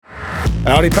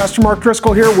Howdy, Pastor Mark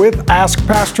Driscoll here with Ask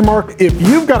Pastor Mark. If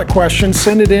you've got a question,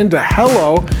 send it in to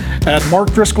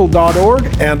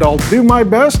hello@markdriscoll.org and I'll do my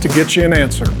best to get you an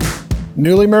answer.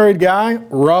 Newly married guy,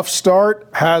 rough start,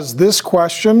 has this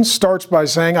question, starts by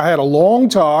saying, I had a long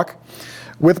talk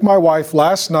with my wife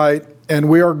last night and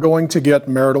we are going to get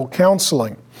marital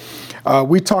counseling.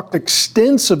 We talked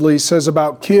extensively, says,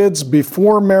 about kids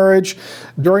before marriage.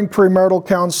 During premarital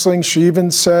counseling, she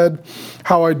even said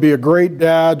how I'd be a great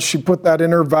dad. She put that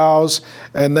in her vows.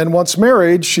 And then once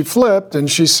married, she flipped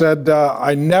and she said,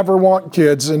 I never want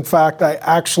kids. In fact, I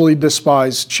actually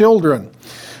despise children.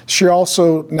 She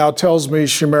also now tells me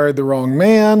she married the wrong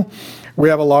man. We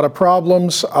have a lot of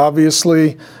problems.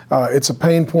 Obviously, it's a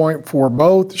pain point for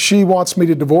both. She wants me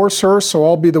to divorce her, so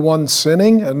I'll be the one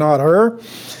sinning and not her.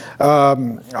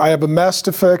 I have a mess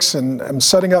to fix and I'm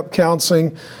setting up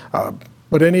counseling,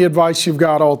 but any advice you've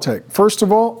got, I'll take. First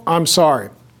of all, I'm sorry.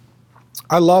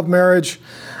 I love marriage.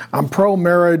 I'm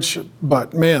pro-marriage,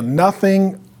 but man,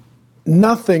 nothing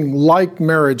like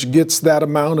marriage gets that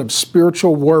amount of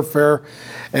spiritual warfare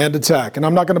and attack. And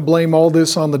I'm not going to blame all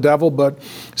this on the devil, but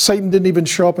Satan didn't even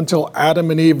show up until Adam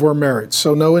and Eve were married.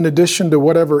 So no, in addition to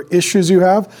whatever issues you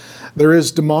have, there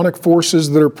is demonic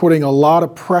forces that are putting a lot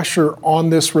of pressure on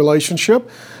this relationship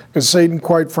because Satan,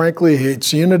 quite frankly,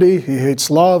 hates unity, he hates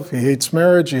love, he hates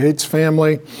marriage, he hates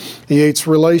family, he hates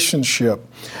relationship.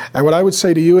 And what I would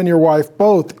say to you and your wife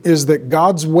both is that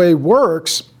God's way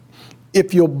works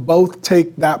if you'll both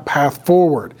take that path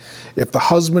forward. If the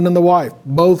husband and the wife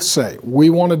both say, we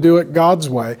want to do it God's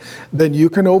way, then you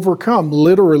can overcome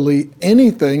literally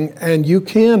anything and you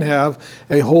can have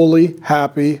a holy,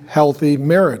 happy, healthy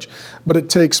marriage. But it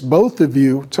takes both of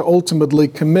you to ultimately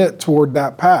commit toward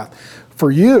that path.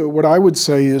 For you, what I would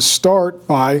say is start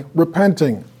by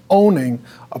repenting, owning,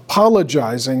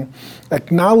 apologizing,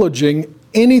 acknowledging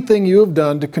anything you have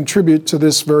done to contribute to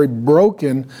this very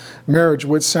broken marriage,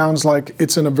 which sounds like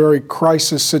it's in a very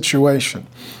crisis situation.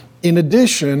 In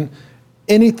addition,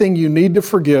 anything you need to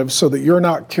forgive so that you're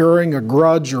not carrying a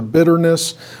grudge or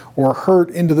bitterness or hurt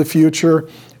into the future,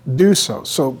 do so.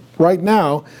 So right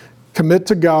now, commit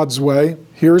to God's way.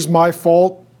 Here's my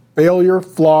fault, failure,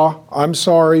 flaw. I'm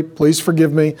sorry. Please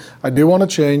forgive me. I do want to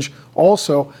change.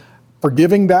 Also,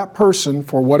 forgiving that person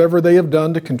for whatever they have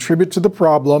done to contribute to the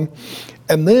problem,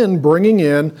 and then bringing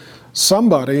in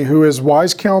somebody who is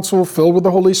wise counsel, filled with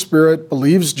the Holy Spirit,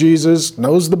 believes Jesus,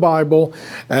 knows the Bible,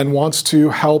 and wants to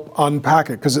help unpack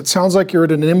it. Because it sounds like you're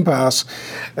at an impasse,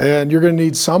 and you're going to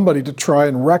need somebody to try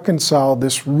and reconcile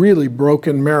this really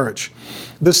broken marriage.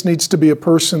 This needs to be a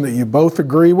person that you both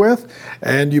agree with,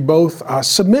 and you both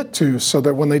submit to, so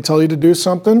that when they tell you to do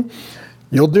something,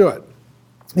 you'll do it.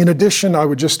 In addition, I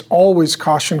would just always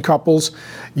caution couples,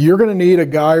 you're going to need a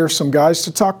guy or some guys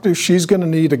to talk to. She's going to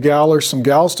need a gal or some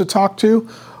gals to talk to.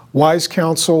 Wise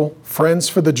counsel, friends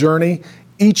for the journey.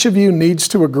 Each of you needs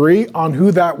to agree on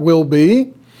who that will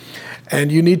be,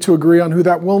 and you need to agree on who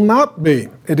that will not be.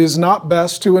 It is not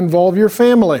best to involve your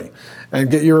family and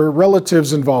get your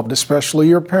relatives involved, especially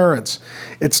your parents.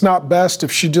 It's not best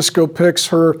if she just go picks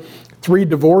her 3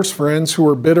 divorce friends who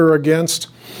are bitter against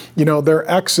their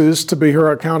exes to be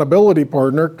her accountability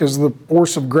partner, because the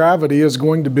force of gravity is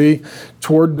going to be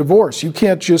toward divorce. You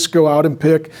can't just go out and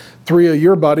pick 3 of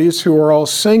your buddies who are all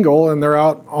single and they're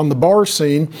out on the bar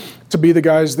scene to be the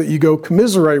guys that you go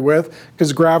commiserate with,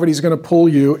 because gravity is going to pull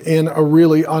you in a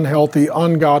really unhealthy,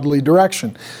 ungodly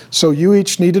direction. So you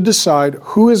each need to decide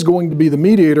who is going to be the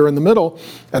mediator in the middle,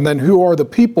 and then who are the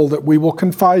people that we will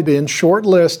confide in, short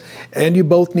list, and you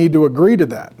both need to agree to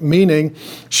that. Meaning,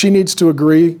 she needs to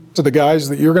agree to the guys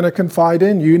that you're going to confide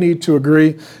in, you need to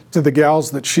agree to the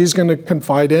gals that she's going to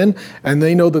confide in, and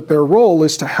they know that their role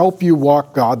is to help you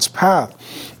walk God's path.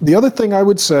 The other thing I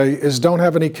would say is don't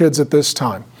have any kids at this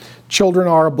time. Children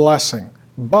are a blessing,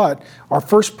 but our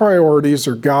first priorities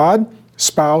are God,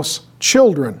 spouse,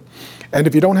 children. And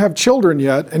if you don't have children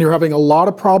yet and you're having a lot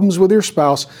of problems with your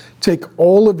spouse, take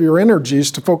all of your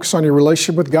energies to focus on your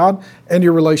relationship with God and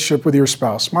your relationship with your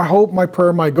spouse. My hope, my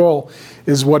prayer, my goal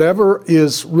is whatever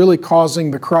is really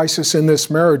causing the crisis in this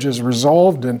marriage is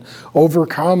resolved and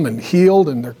overcome and healed,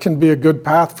 and there can be a good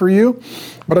path for you.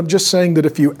 But I'm just saying that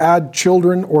if you add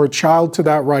children or a child to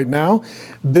that right now,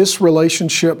 this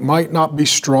relationship might not be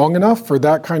strong enough for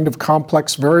that kind of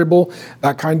complex variable,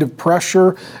 that kind of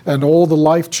pressure, and all the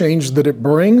life change that it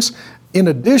brings. In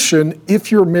addition,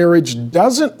 if your marriage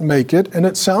doesn't make it, and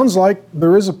it sounds like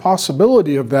there is a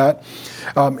possibility of that,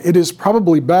 it is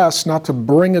probably best not to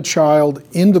bring a child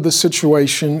into the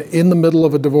situation in the middle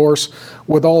of a divorce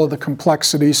with all of the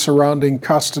complexity surrounding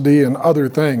custody and other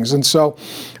things. And so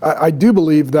I do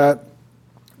believe that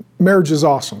Marriage is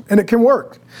awesome, and it can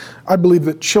work. I believe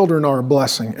that children are a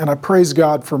blessing, and I praise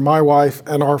God for my wife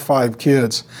and our 5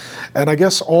 kids. And I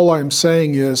guess all I'm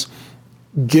saying is,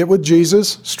 get with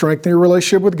Jesus, strengthen your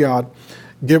relationship with God,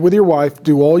 get with your wife,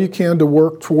 do all you can to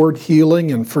work toward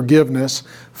healing and forgiveness,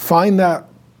 find that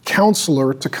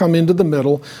counselor to come into the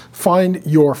middle, find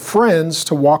your friends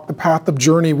to walk the path of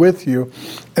journey with you,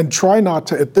 and try not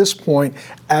to, at this point,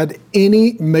 add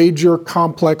any major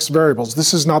complex variables.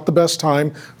 This is not the best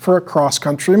time for a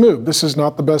cross-country move. This is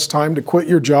not the best time to quit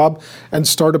your job and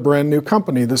start a brand new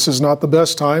company. This is not the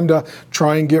best time to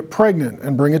try and get pregnant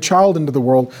and bring a child into the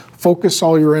world. Focus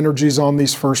all your energies on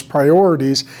these first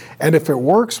priorities, and if it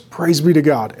works, praise be to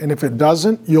God. And if it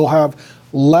doesn't, you'll have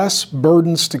less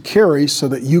burdens to carry so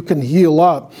that you can heal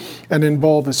up and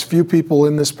involve as few people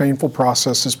in this painful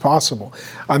process as possible.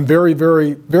 I'm very,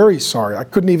 very, very sorry. I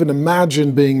couldn't even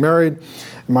imagine being married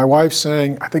and my wife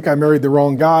saying, I think I married the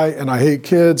wrong guy and I hate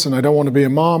kids and I don't want to be a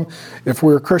mom. If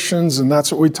we were Christians and that's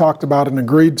what we talked about and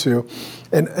agreed to.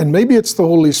 And maybe it's the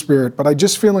Holy Spirit, but I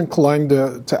just feel inclined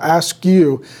to ask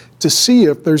you to see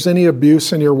if there's any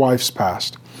abuse in your wife's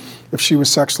past. If she was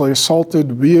sexually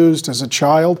assaulted, abused as a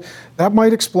child, that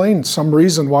might explain some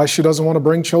reason why she doesn't want to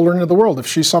bring children into the world. If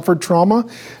she suffered trauma,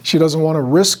 she doesn't want to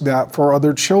risk that for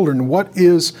other children. What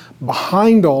is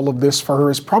behind all of this for her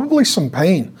is probably some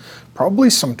pain, probably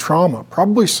some trauma,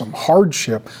 probably some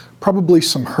hardship, probably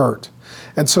some hurt.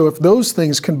 And so if those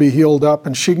things can be healed up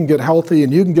and she can get healthy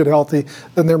and you can get healthy,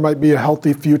 then there might be a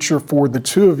healthy future for the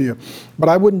two of you. But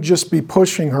I wouldn't just be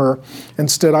pushing her.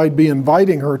 Instead, I'd be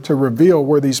inviting her to reveal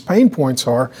where these pain points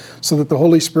are so that the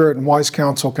Holy Spirit and wise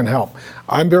counsel can help.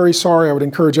 I'm very sorry. I would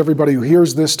encourage everybody who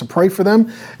hears this to pray for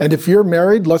them. And if you're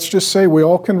married, let's just say we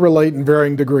all can relate in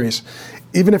varying degrees.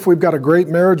 Even if we've got a great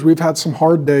marriage, we've had some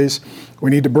hard days. We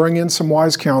need to bring in some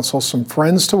wise counsel, some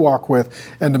friends to walk with,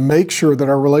 and to make sure that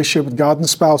our relationship with God and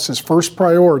spouse is first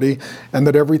priority and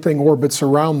that everything orbits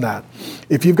around that.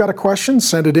 If you've got a question,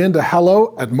 send it in to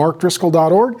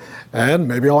hello@markdriscoll.org, and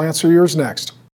maybe I'll answer yours next.